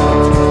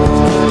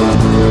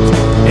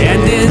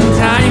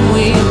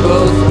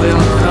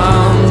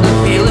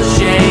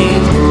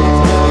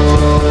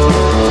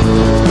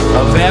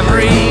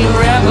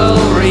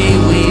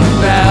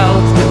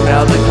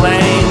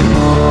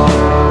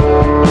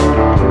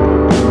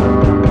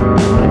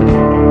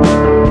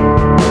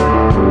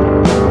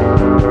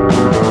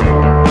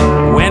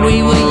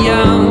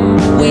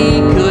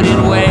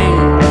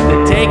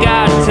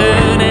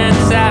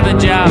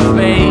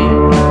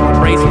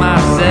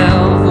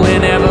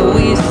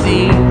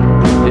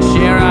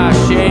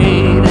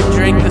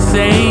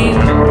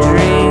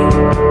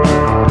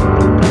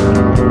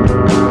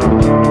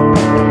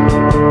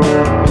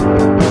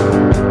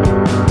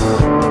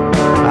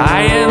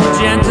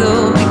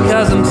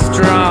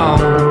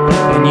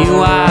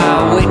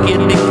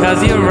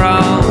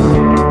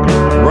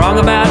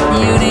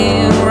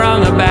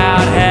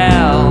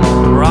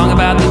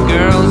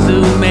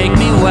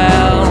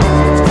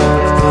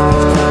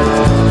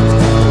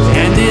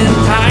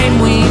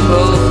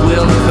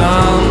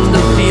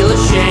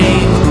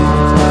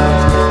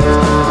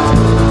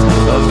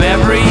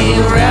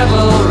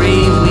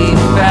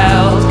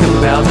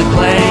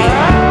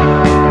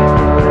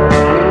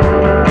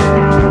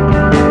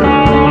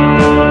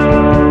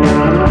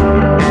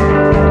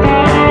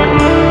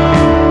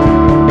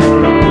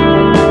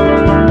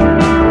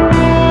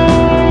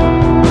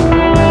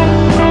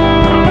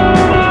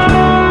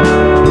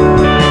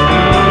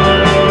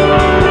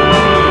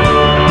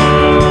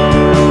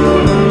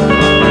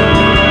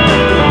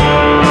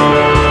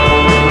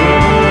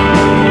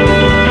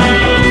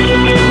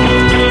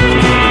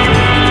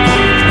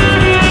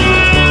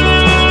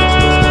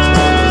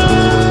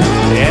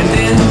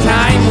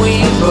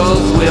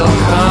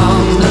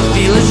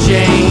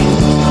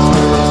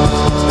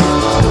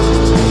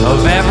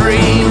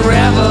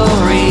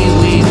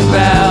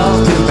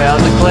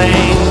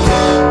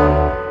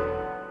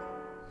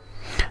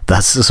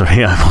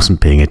 sorry, I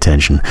wasn't paying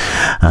attention.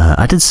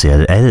 I did say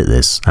I'd edit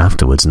this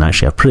afterwards, and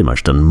actually I've pretty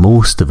much done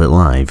most of it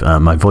live.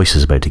 My voice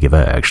is about to give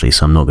out, actually,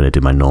 so I'm not going to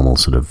do my normal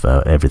sort of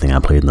everything I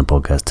played in the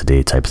podcast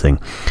today type thing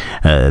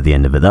at the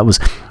end of it. That was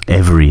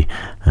every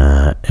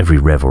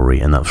revelry,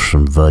 and that's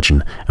from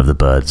Virgin of the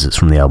Birds. It's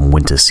from the album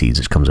Winter Seeds,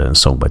 which comes out in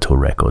Song by Toe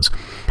Records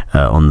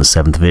on the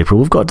 7th of April.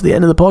 We've got to the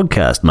end of the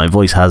podcast. My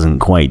voice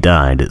hasn't quite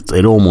died.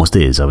 It almost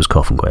is. I was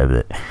coughing quite a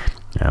bit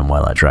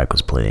while that track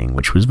was playing,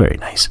 which was very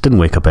nice. It didn't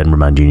wake up Edinburgh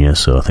Man Jr.,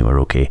 so I think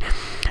we're okay.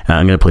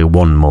 I'm going to play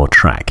one more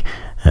track.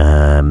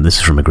 This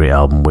is from a great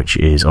album,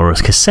 or a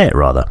cassette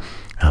rather,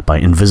 by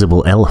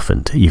Invisible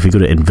Elephant. If you go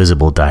to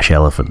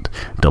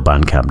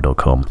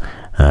invisible-elephant.bandcamp.com,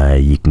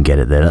 you can get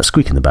it there. That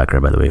squeak in the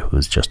background, by the way,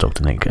 was just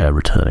Dr. Nick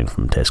returning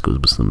from Tesco's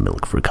with some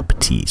milk for a cup of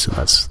tea, so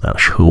that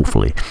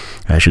hopefully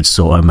I should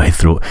sort out my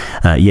throat.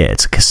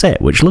 It's a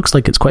cassette which looks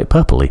like it's quite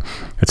purpley.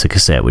 It's a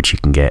cassette which you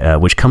can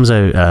get, which comes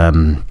out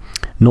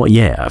not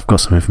yet. I've got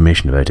some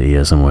information about it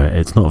here somewhere.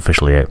 It's not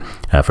officially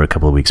out for a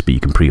couple of weeks, but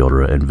you can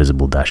pre-order it at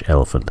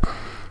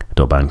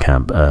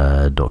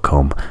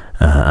invisible-elephant.bandcamp.com,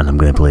 and I'm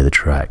going to play the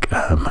track.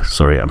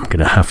 Sorry, I'm going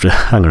to have to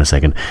hang on a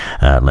second.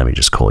 Let me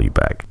just call you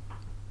back.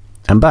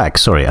 I'm back.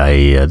 Sorry,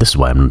 this is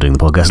why I'm not doing the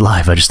podcast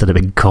live. I just had a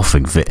big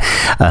coughing fit.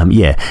 I'm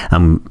going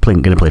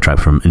to play a track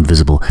from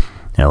Invisible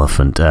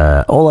Elephant.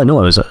 All I know,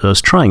 I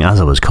was trying,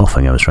 as I was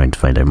coughing, I was trying to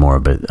find out more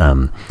about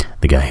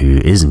the guy who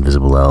is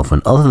Invisible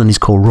Elephant. Other than he's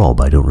called Rob,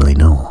 I don't really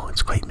know.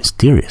 It's quite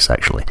mysterious,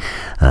 actually.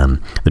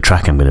 The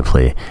track I'm going to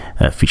play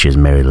features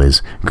Mary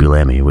Liz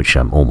Gulemi, which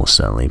I'm almost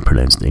certainly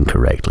pronounced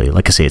incorrectly.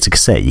 Like I say, it's a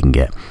cassette you can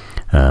get,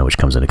 which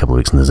comes in a couple of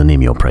weeks, and there's a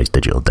Name Your Price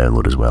digital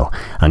download as well.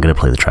 I'm going to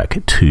play the track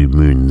Two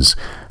Moons.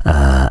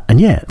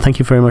 Thank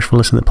you very much for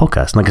listening to the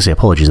podcast. And like I say,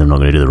 apologies, I'm not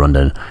going to do the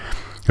rundown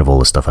of all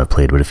the stuff I've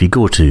played, but if you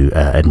go to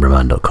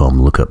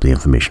edinburghman.com, look up the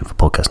information for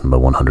podcast number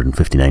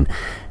 159,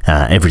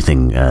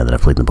 everything that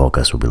I've played in the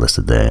podcast will be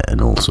listed there,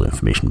 and also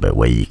information about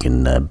where you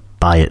can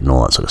buy it and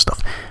all that sort of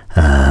stuff,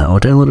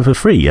 or download it for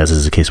free, as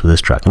is the case with this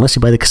track, unless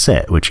you buy the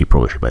cassette, which you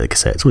probably should buy the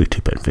cassette. It's only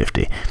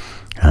 £2.50.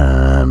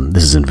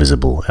 This is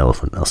Invisible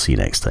Elephant. I'll see you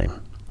next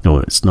time. No,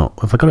 it's not.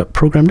 Have I got it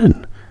programmed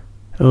in?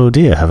 Oh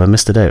dear, have I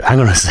missed it out?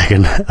 Hang on a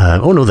second.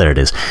 Oh no, there it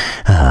is.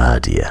 Ah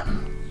dear.